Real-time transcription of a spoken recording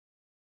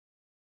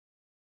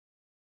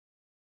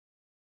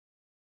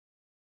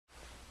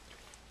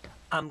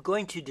I'm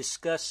going to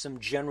discuss some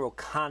general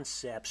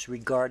concepts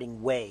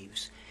regarding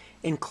waves.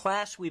 In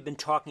class we've been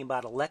talking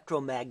about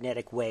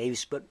electromagnetic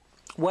waves, but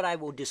what I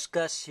will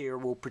discuss here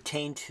will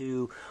pertain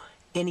to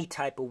any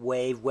type of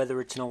wave,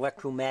 whether it's an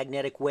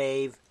electromagnetic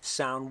wave,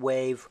 sound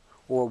wave,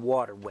 or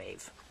water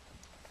wave.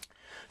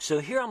 So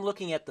here I'm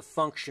looking at the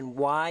function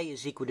y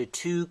is equal to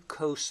 2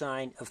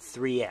 cosine of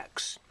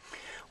 3x.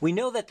 We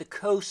know that the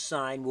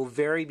cosine will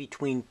vary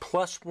between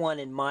plus 1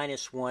 and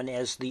minus 1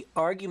 as the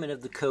argument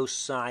of the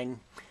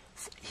cosine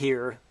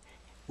here,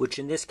 which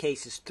in this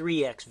case is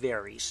 3x,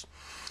 varies.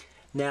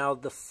 Now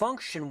the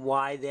function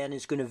y then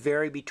is going to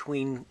vary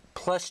between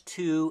plus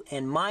 2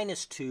 and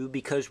minus 2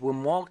 because we're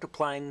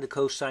multiplying the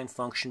cosine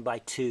function by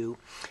 2,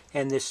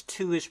 and this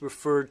 2 is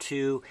referred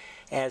to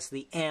as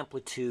the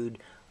amplitude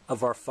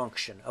of our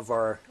function, of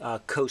our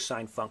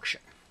cosine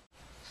function.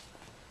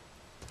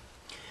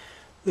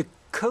 The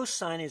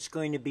cosine is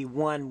going to be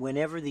 1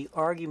 whenever the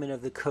argument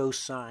of the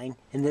cosine,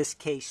 in this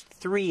case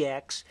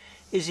 3x,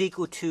 is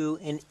equal to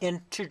an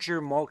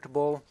integer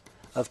multiple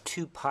of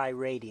 2 pi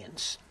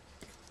radians.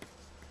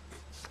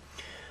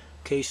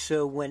 Okay,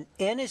 so when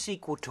n is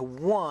equal to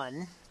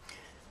 1,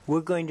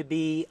 we're going to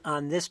be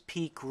on this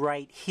peak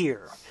right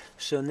here.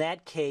 So in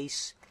that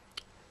case,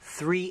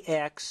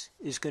 3x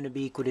is going to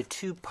be equal to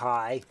 2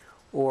 pi,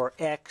 or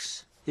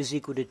x is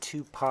equal to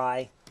 2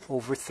 pi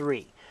over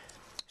 3.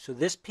 So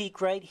this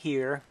peak right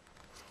here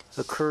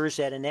occurs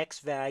at an x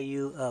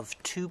value of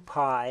 2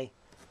 pi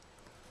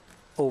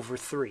over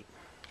 3.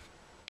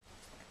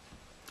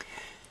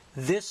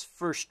 This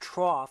first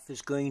trough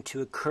is going to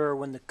occur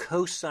when the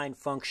cosine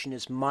function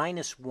is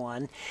minus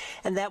 1,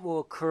 and that will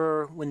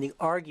occur when the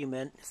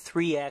argument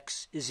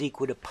 3x is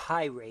equal to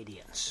pi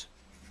radians,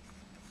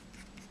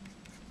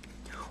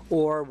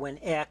 or when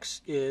x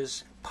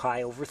is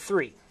pi over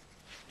 3.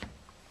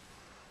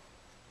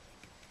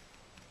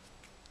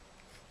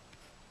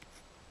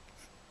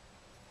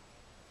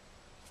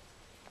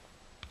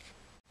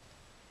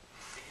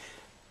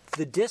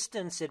 The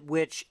distance at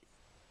which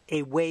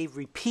a wave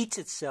repeats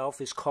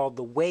itself is called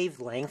the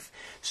wavelength.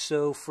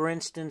 So for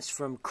instance,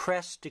 from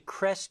crest to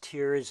crest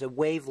here is a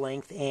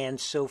wavelength, and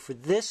so for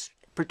this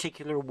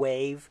particular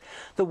wave,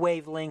 the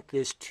wavelength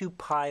is 2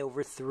 pi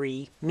over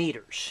 3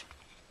 meters.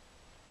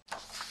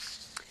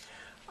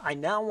 I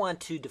now want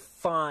to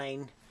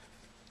define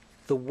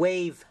the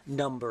wave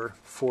number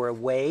for a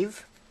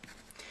wave,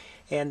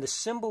 and the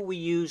symbol we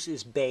use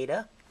is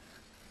beta,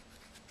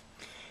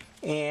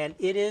 and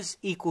it is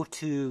equal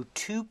to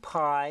 2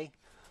 pi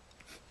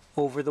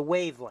over the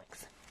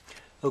wavelength.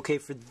 Okay,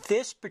 for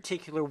this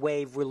particular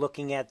wave we're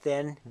looking at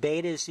then,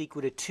 beta is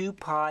equal to 2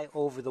 pi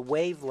over the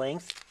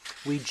wavelength.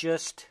 We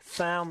just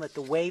found that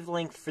the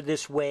wavelength for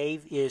this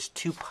wave is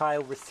 2 pi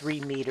over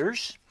 3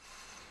 meters.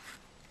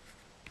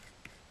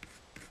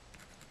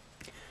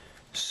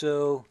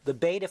 So the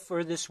beta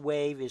for this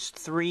wave is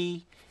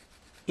 3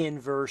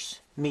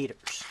 inverse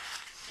meters.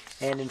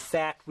 And in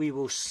fact, we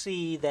will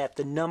see that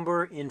the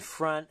number in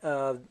front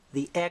of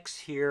the x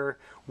here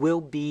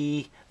will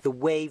be the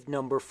wave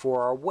number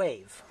for our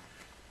wave.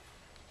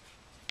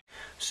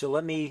 So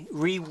let me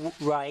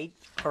rewrite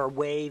our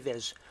wave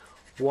as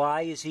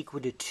y is equal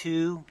to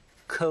 2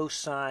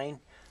 cosine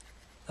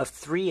of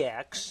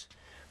 3x,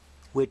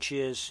 which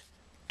is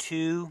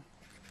 2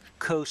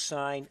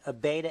 cosine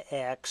of beta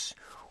x,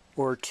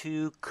 or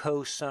 2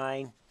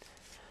 cosine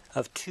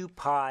of 2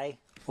 pi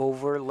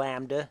over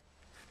lambda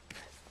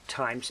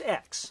times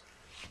x.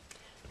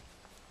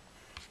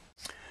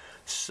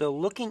 So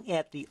looking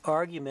at the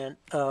argument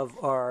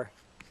of our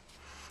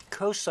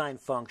cosine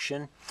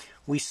function,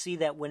 we see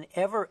that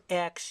whenever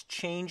x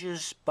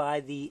changes by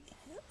the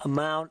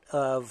amount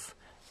of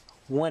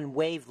one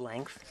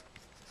wavelength,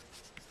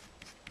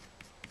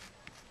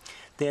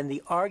 then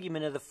the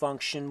argument of the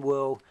function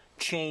will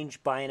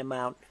change by an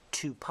amount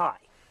 2 pi.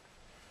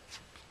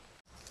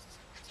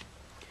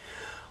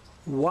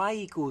 Y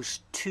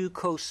equals 2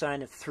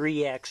 cosine of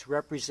 3x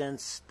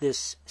represents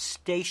this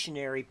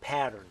stationary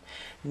pattern.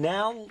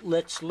 Now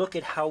let's look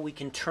at how we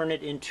can turn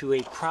it into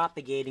a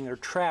propagating or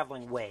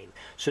traveling wave.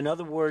 So in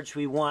other words,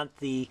 we want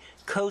the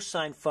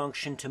cosine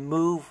function to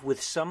move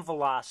with some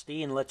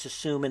velocity, and let's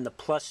assume in the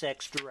plus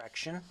x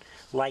direction,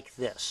 like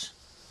this.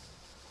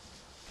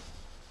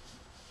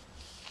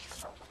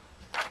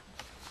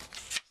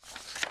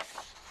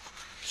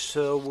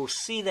 So we'll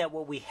see that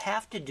what we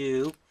have to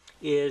do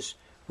is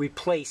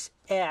replace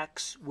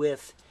x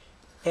with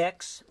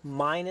x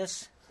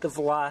minus the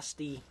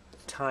velocity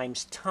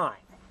times time.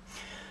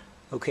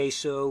 Okay,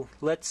 so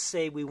let's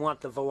say we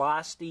want the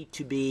velocity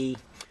to be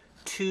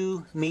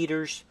 2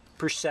 meters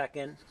per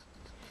second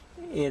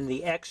in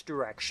the x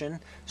direction.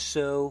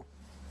 So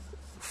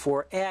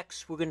for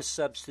x, we're going to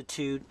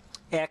substitute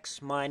x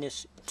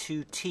minus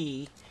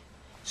 2t.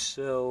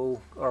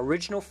 So our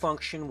original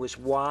function was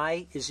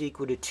y is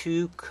equal to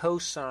 2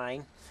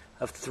 cosine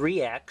of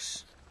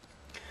 3x.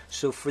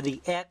 So for the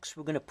x,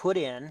 we're going to put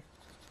in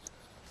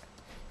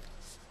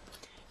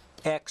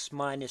x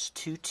minus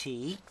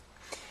 2t.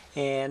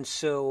 And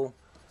so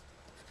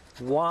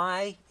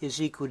y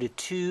is equal to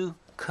 2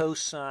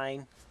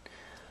 cosine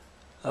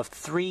of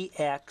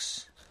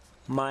 3x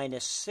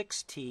minus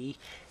 6t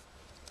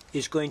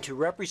is going to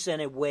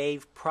represent a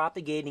wave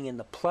propagating in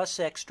the plus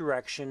x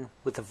direction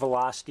with a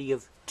velocity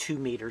of 2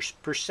 meters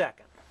per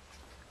second.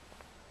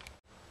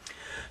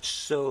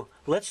 So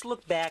let's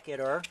look back at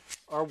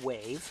our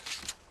wave,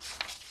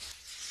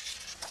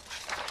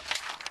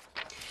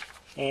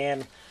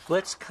 and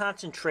let's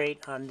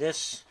concentrate on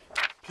this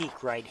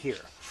peak right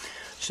here.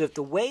 So if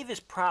the wave is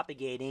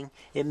propagating,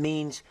 it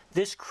means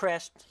this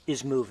crest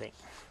is moving.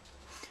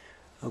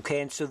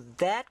 Okay, and so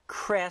that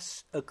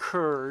crest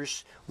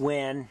occurs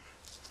when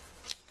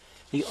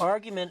the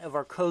argument of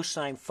our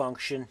cosine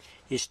function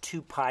is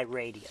 2 pi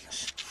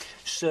radians.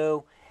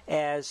 So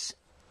as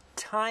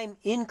time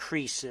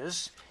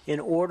increases, in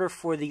order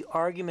for the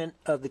argument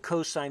of the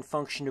cosine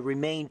function to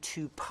remain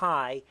 2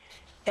 pi,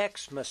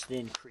 x must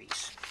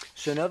increase.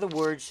 So in other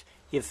words,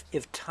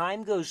 if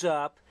time goes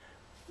up,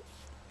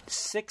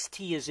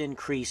 6t is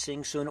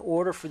increasing, so in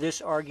order for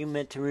this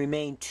argument to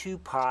remain 2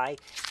 pi,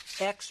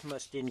 x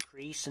must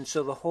increase, and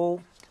so the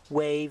whole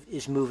wave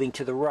is moving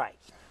to the right.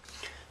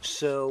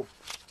 So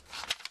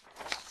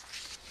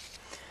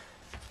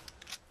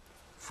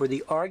for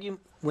the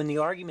argument, when the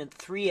argument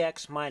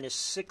 3x minus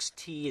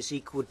 6t is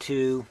equal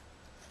to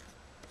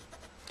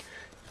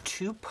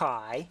 2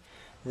 pi,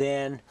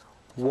 then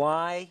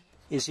y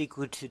is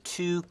equal to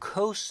 2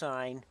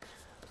 cosine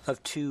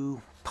of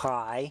 2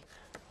 pi,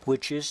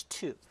 which is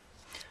 2.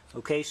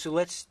 Okay, so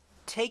let's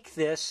take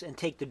this and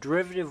take the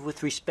derivative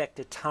with respect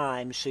to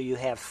time, so you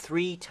have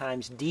 3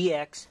 times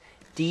dx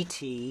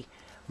dt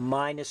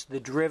minus the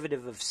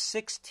derivative of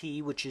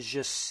 6t, which is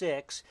just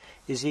 6,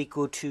 is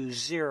equal to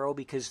 0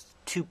 because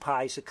 2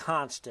 pi is a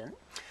constant.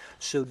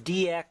 So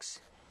dx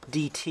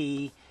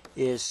dt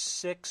is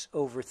 6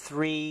 over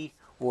 3,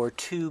 or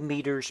 2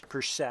 meters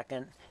per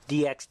second,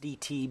 dx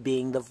dt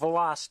being the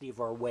velocity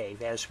of our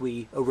wave, as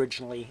we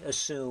originally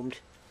assumed.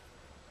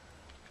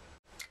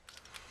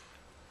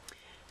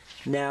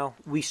 Now,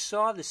 we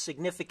saw the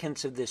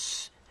significance of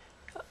this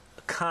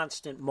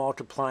constant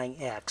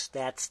multiplying x.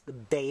 That's the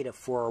beta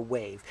for our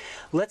wave.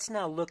 Let's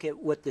now look at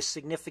what the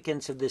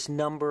significance of this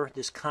number,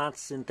 this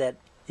constant that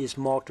is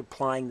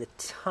multiplying the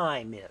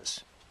time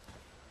is.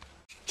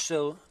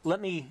 So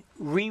let me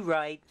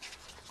rewrite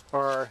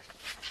our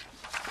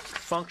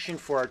function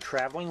for our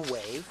traveling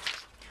wave.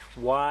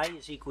 Y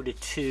is equal to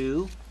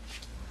 2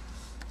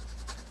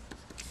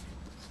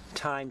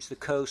 times the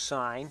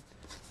cosine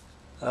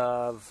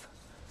of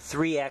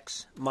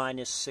 3x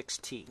minus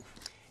 6t.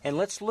 And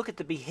let's look at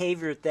the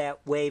behavior of that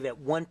wave at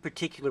one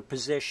particular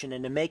position,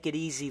 and to make it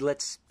easy,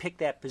 let's pick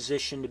that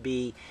position to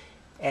be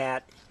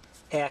at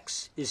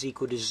x is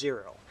equal to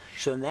 0.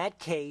 So in that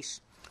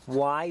case,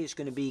 y is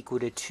going to be equal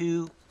to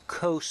 2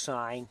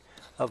 cosine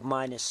of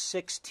minus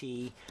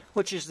 6t,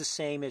 which is the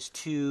same as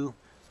 2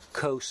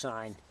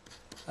 cosine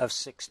of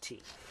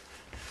 6t.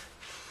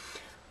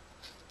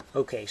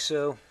 Okay,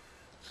 so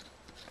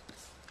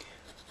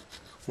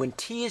when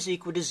t is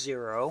equal to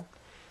 0,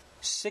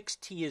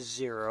 6t is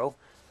 0,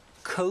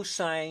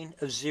 cosine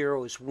of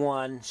 0 is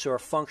 1, so our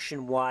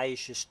function y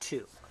is just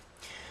 2.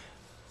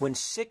 When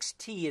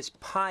 6t is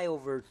pi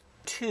over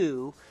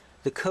 2,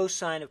 the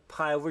cosine of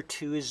pi over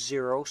 2 is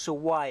 0, so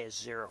y is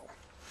 0.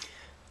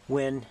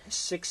 When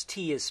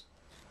 6t is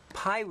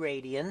pi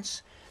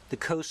radians, the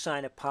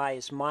cosine of pi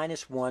is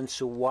minus 1,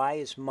 so y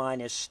is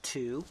minus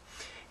 2.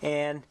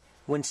 And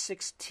when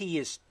 6t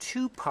is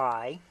 2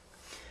 pi,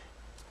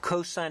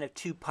 cosine of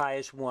 2 pi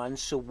is 1,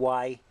 so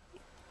y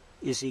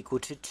is equal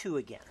to 2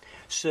 again.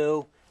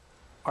 So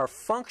our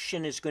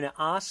function is going to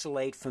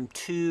oscillate from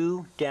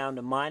 2 down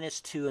to minus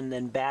 2 and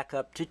then back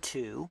up to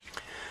 2.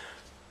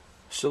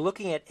 So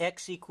looking at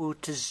x equal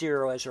to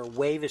 0 as our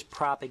wave is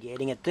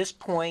propagating, at this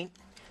point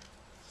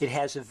it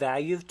has a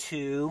value of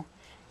 2.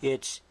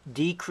 It's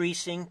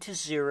decreasing to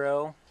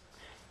 0,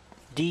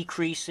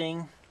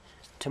 decreasing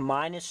to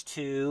minus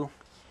 2,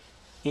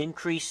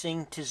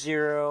 increasing to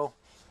 0,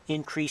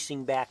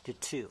 increasing back to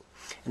 2.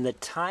 And the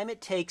time it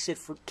takes it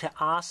to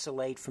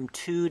oscillate from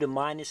 2 to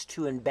minus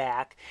 2 and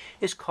back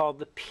is called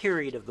the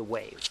period of the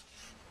wave.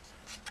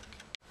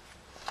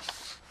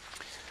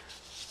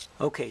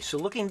 Okay, so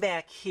looking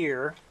back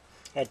here,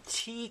 at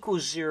t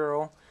equals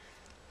 0,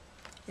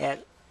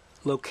 at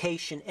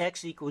location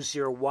x equals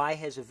 0, y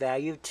has a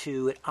value of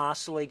 2. It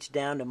oscillates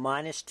down to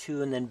minus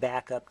 2 and then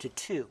back up to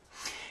 2.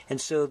 And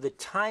so the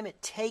time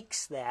it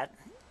takes that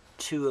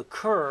to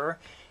occur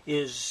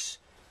is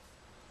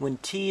when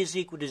t is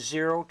equal to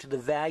 0 to the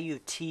value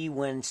of t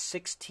when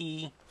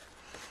 6t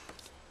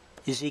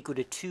is equal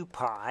to 2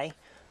 pi.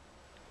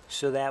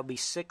 So that would be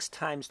 6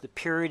 times the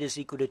period is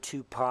equal to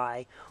 2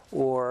 pi,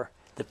 or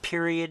the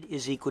period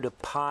is equal to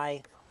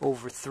pi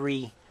over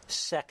 3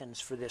 seconds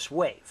for this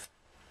wave.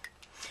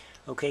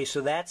 Okay,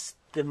 so that's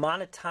the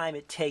amount of time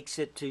it takes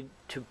it to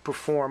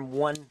perform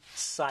one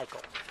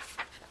cycle.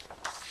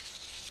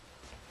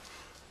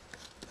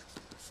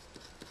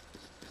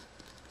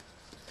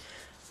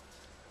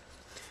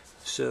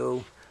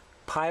 So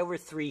pi over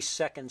 3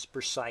 seconds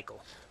per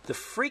cycle. The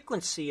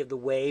frequency of the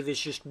wave is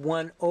just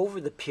 1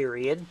 over the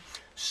period,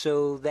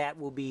 so that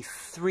will be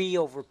 3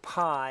 over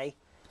pi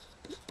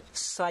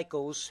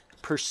cycles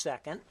per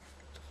second.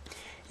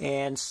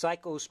 And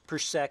cycles per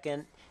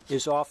second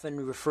is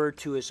often referred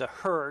to as a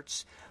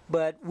hertz,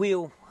 but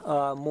we'll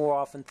more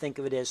often think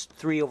of it as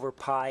 3 over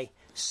pi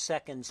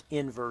seconds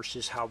inverse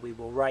is how we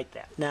will write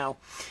that. Now,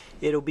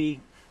 it'll be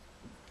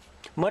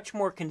much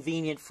more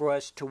convenient for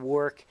us to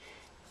work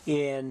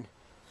in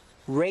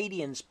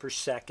radians per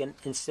second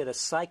instead of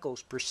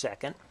cycles per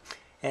second.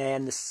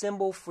 And the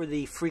symbol for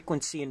the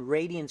frequency in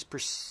radians per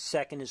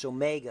second is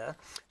omega,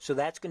 so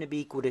that's going to be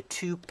equal to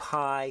 2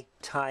 pi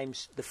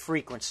times the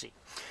frequency.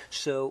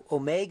 So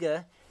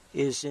omega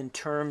is in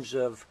terms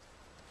of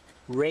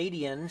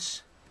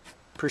radians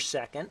per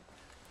second.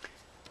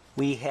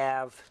 We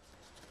have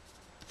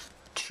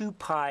 2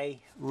 pi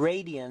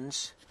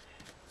radians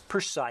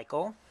per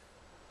cycle,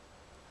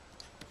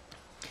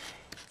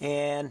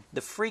 and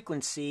the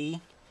frequency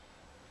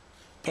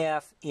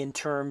f in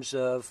terms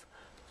of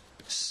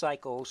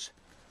cycles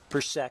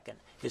per second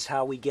is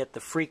how we get the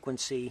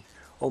frequency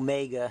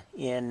omega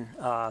in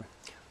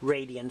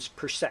radians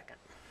per second.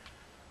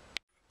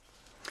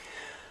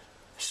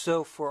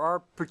 So for our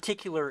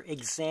particular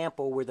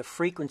example where the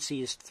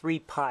frequency is 3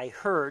 pi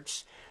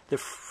hertz, the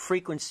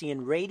frequency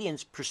in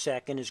radians per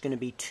second is going to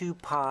be 2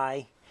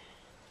 pi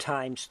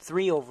times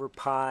 3 over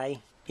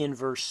pi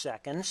inverse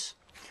seconds,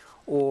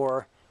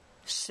 or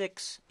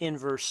 6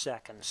 inverse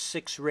seconds,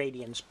 6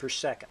 radians per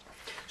second.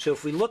 So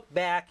if we look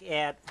back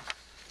at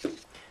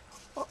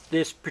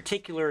this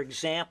particular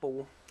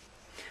example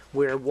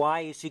where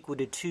y is equal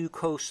to 2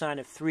 cosine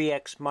of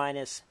 3x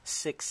minus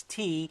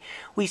 6t,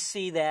 we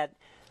see that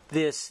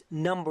this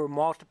number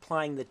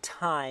multiplying the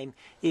time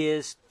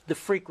is the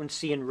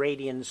frequency in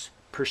radians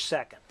per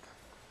second.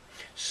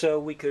 So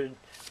we could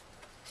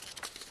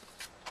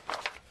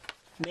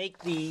make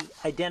the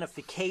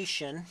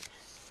identification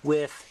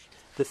with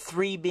the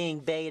 3 being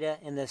beta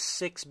and the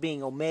 6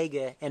 being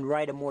omega, and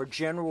write a more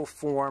general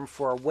form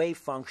for our wave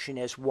function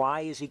as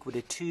y is equal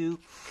to 2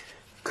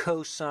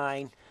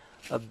 cosine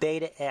of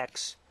beta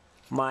x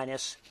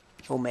minus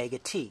omega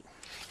t.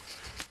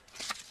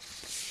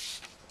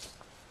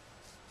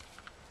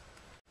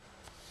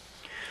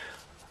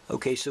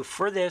 Okay, so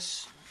for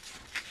this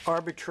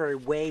arbitrary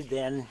wave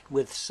then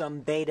with some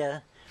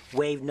beta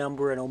wave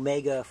number and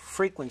omega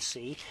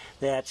frequency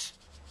that's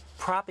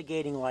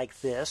propagating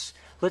like this,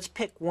 let's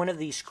pick one of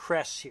these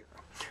crests here.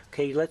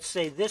 Okay, let's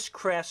say this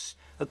crest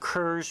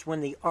occurs when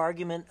the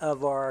argument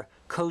of our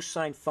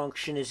cosine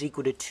function is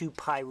equal to 2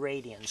 pi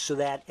radians, so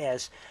that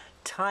as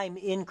time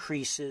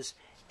increases,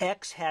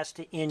 x has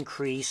to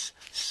increase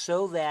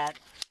so that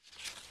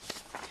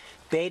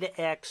beta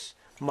x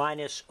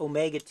minus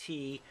omega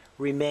t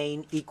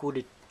remain equal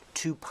to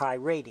 2 pi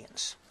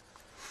radians.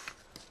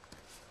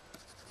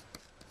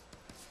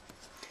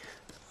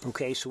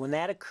 Okay, so when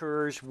that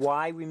occurs,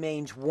 y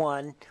remains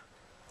 1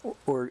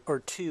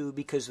 or 2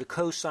 because the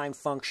cosine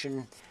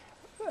function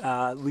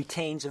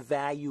retains a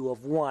value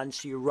of 1,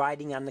 so you're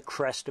riding on the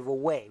crest of a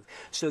wave.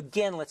 So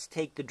again, let's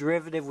take the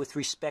derivative with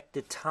respect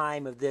to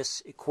time of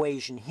this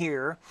equation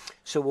here.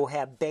 So we'll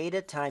have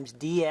beta times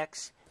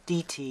dx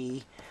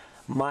dt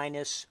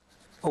minus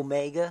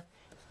omega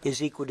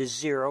is equal to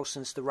 0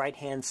 since the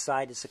right-hand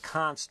side is a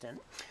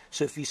constant.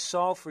 So if you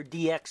solve for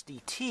dx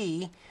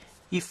dt,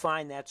 you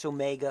find that's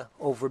omega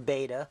over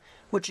beta,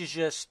 which is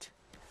just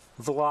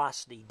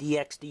velocity.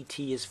 Dx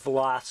dt is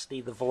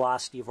velocity, the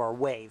velocity of our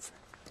wave.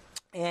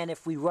 And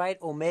if we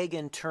write omega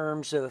in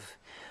terms of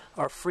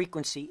our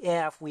frequency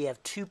f, we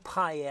have 2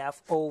 pi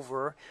f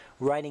over,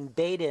 writing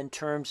beta in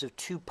terms of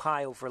 2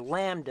 pi over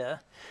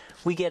lambda,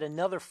 we get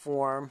another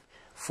form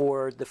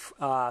for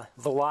the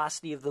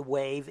velocity of the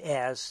wave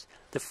as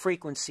the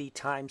frequency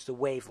times the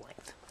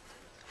wavelength.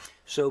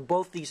 So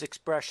both these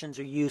expressions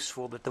are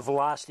useful, that the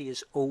velocity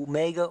is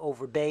omega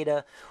over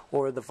beta,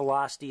 or the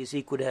velocity is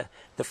equal to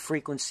the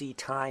frequency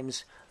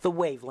times the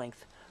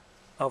wavelength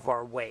of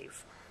our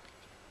wave.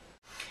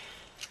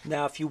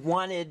 Now, if you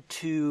wanted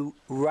to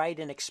write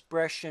an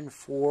expression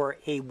for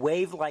a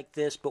wave like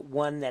this, but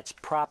one that's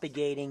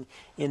propagating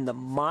in the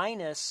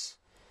minus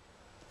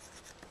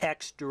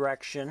x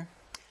direction,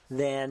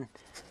 then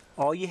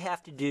all you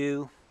have to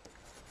do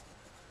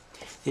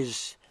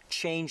is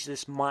change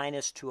this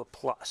minus to a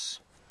plus.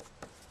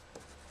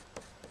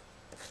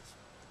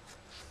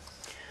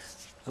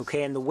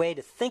 Okay, and the way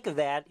to think of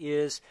that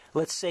is,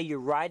 let's say you're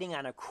riding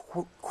on a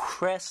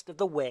crest of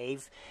the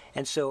wave,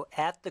 and so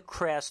at the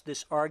crest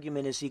this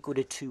argument is equal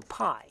to 2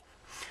 pi.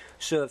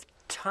 So if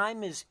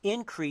time is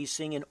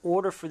increasing, in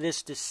order for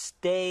this to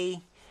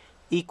stay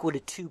equal to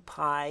 2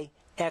 pi,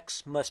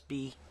 x must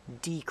be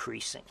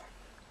decreasing.